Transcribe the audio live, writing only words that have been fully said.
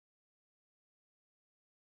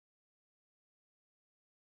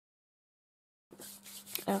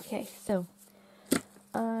Okay, so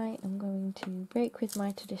I am going to break with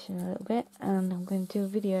my tradition a little bit, and I'm going to do a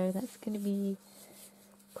video that's going to be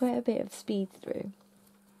quite a bit of speed through.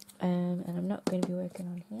 And I'm not going to be working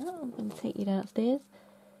on here. I'm going to take you downstairs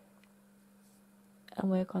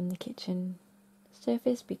and work on the kitchen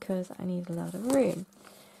surface because I need a lot of room.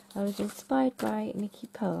 I was inspired by Nikki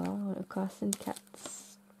Power, one of Carson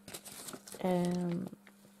Cat's, the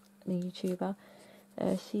YouTuber.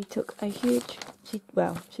 She took a huge,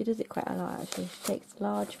 she does it quite a lot actually. She takes a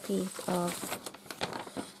large piece of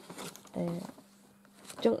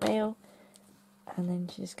junk mail and then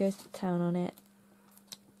she just goes to town on it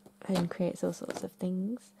and creates all sorts of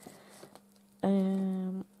things.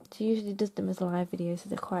 She usually does them as live videos, so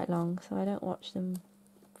they're quite long, so I don't watch them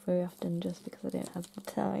very often just because I don't have the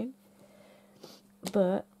time.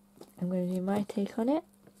 But I'm going to do my take on it.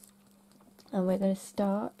 And we're going to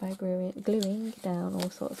start by gluing down all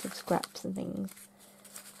sorts of scraps and things.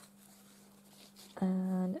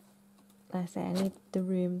 And like I say, I need the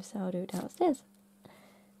room, so I'll do it downstairs.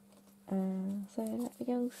 So let me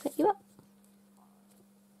go and set you up.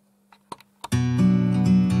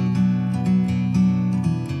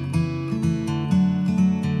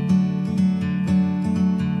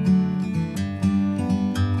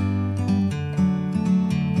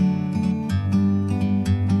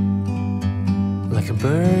 Like a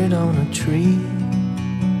bird on a tree,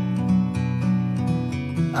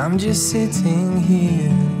 I'm just sitting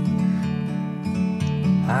here.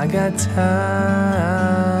 I got time,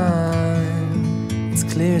 it's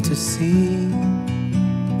clear to see.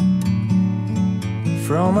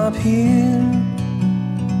 From up here,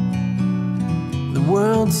 the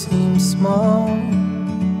world seems small.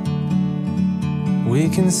 We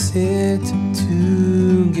can sit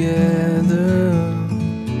together.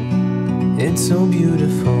 It's so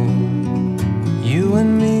beautiful, you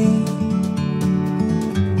and me.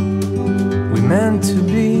 We're meant to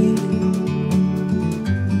be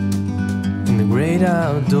in the great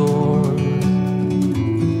outdoors,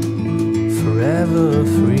 forever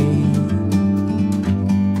free.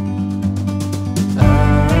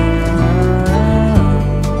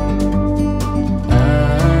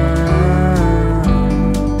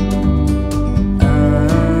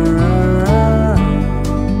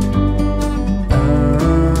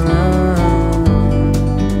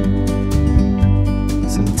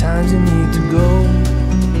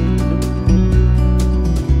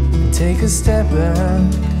 Take a step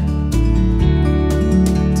back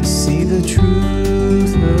to see the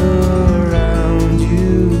truth around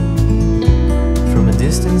you. From a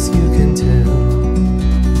distance you can tell.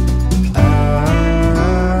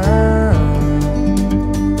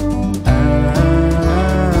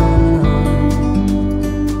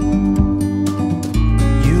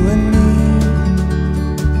 You and me,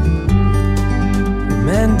 we're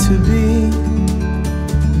meant to be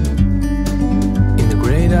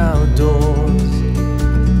outdoors,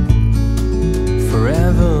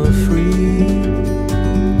 forever free.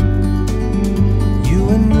 You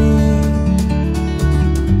and me,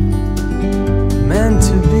 meant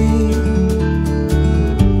to be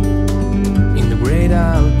in the great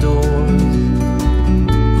outdoors,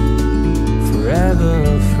 forever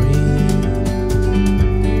free.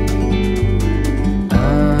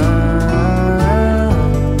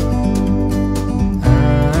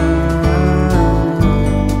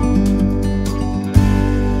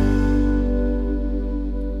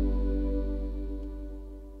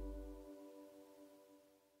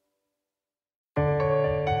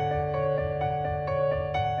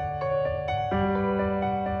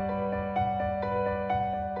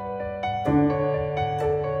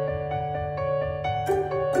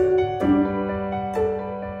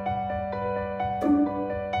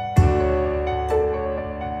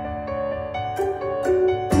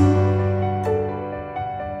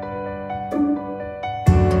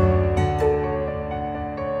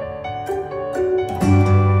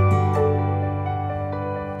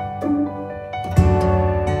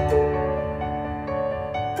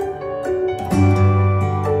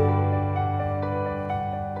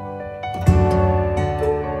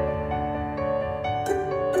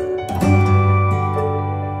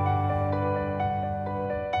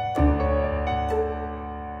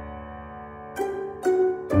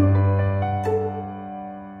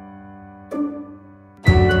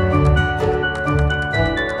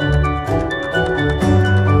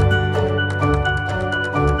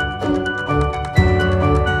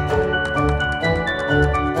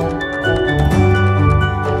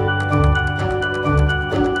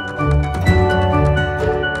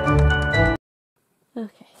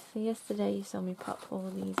 Yesterday you saw me pop all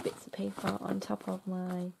these bits of paper on top of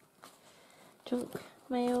my junk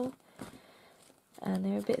mail, and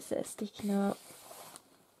there are bits that are sticking up.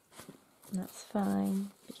 And that's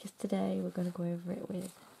fine, because today we're going to go over it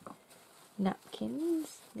with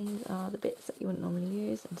napkins. These are the bits that you wouldn't normally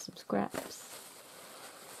use, and some scraps.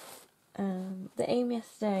 The aim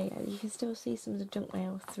yesterday, you can still see some of the junk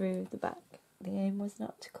mail through the back. The aim was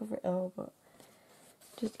not to cover it all, but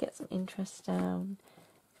just to get some interest down.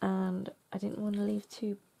 And I didn't want to leave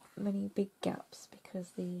too many big gaps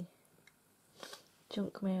because the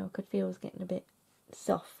junk mail I could feel was getting a bit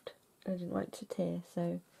soft. I didn't want it to tear,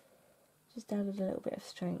 so just added a little bit of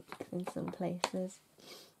strength in some places.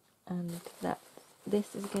 And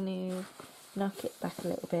this is going to knock it back a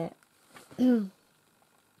little bit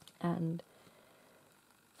and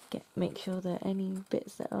make sure that any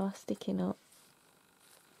bits that are sticking up,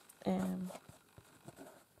 they're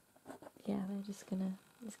just gonna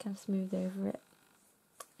kind of smooth over it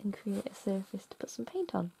and create a surface to put some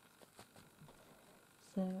paint on.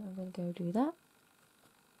 So I'm going to go do that. I'll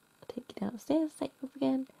take you downstairs, set you up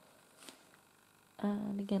again,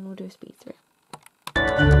 and again we'll do a speed through.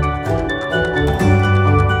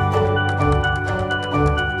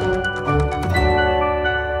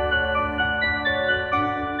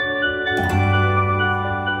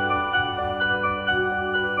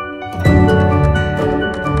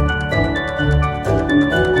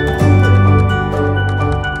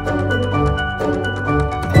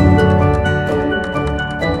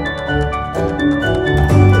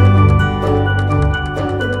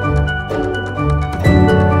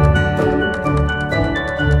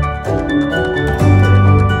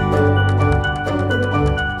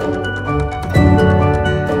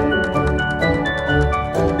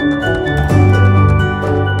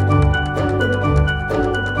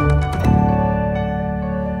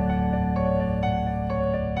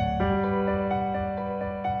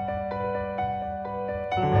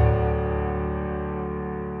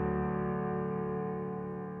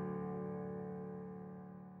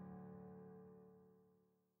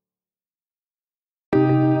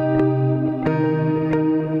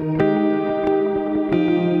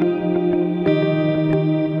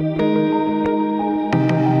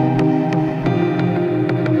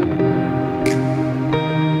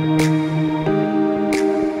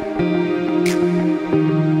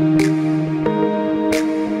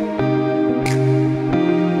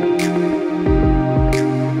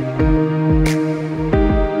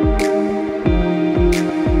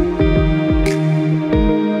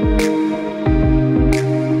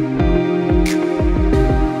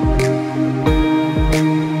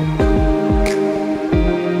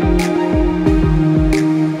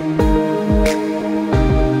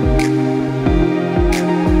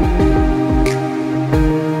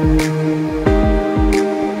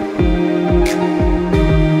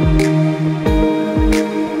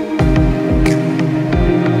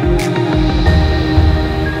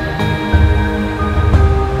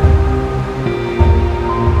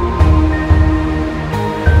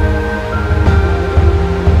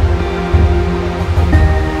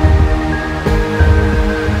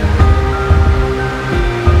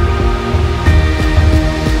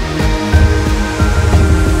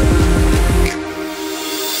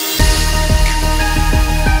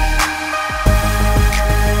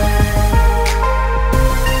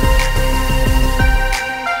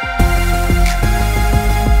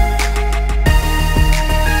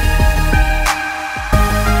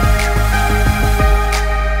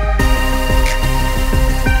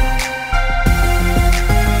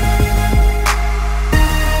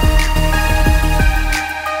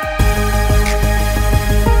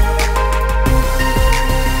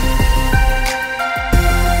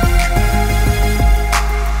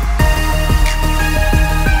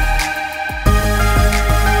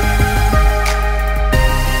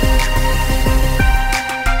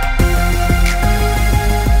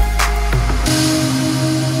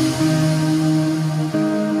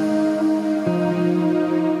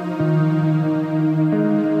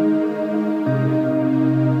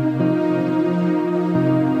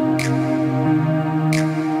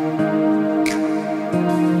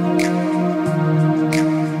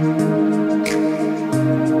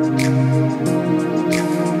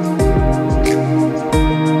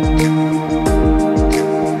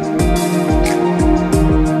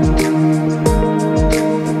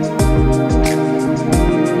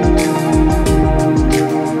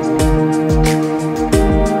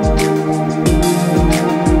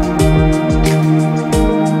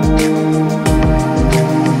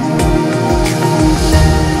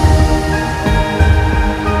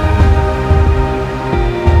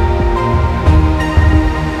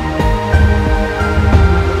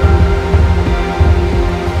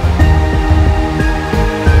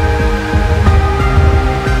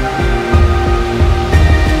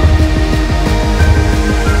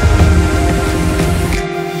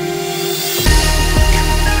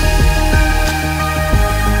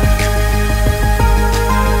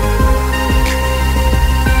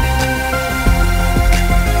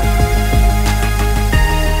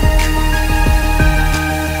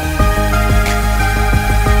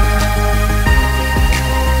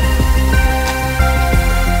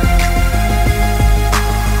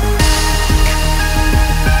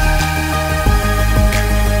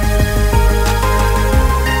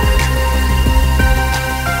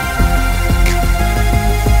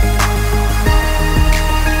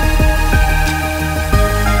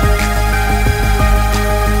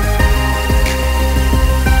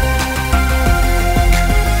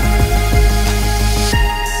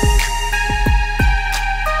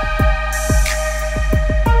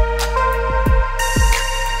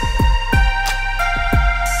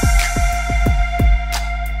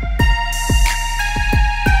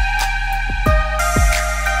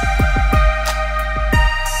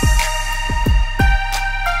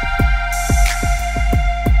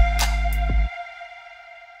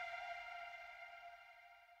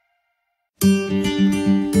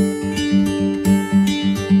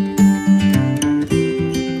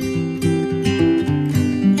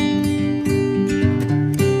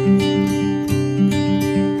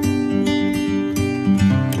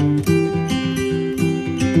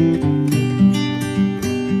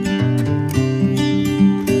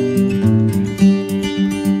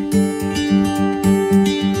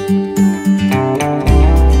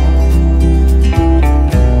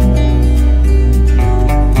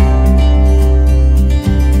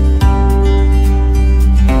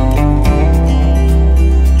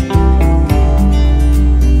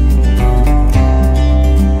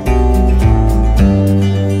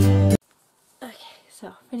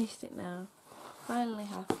 finally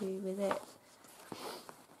happy with it.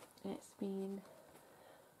 It's been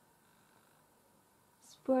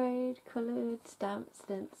sprayed, coloured, stamped,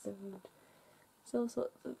 stenciled. There's all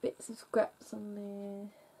sorts of bits of scraps on there.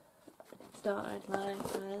 It started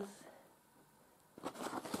life as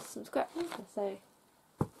some scrap paper, so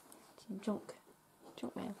some junk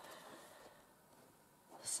mail.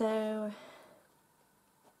 So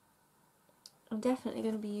I'm definitely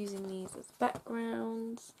going to be using these as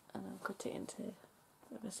backgrounds, and I'll cut it into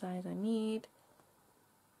whatever size I need.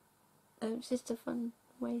 It's just a fun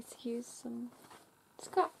way to use some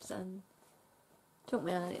scraps and junk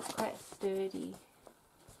mail, and it's quite a sturdy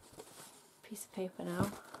piece of paper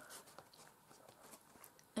now.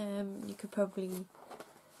 You could probably,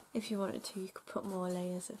 if you wanted to, you could put more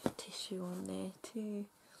layers of tissue on there to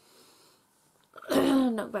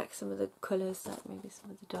knock back some of the colours, like maybe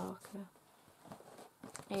some of the darker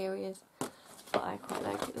areas, but I quite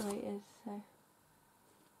like it the way it is. So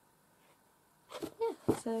yeah,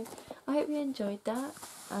 so I hope you enjoyed that.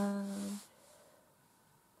 I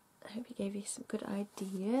hope it gave you some good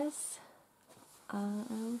ideas. I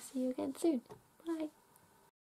will see you again soon. Bye.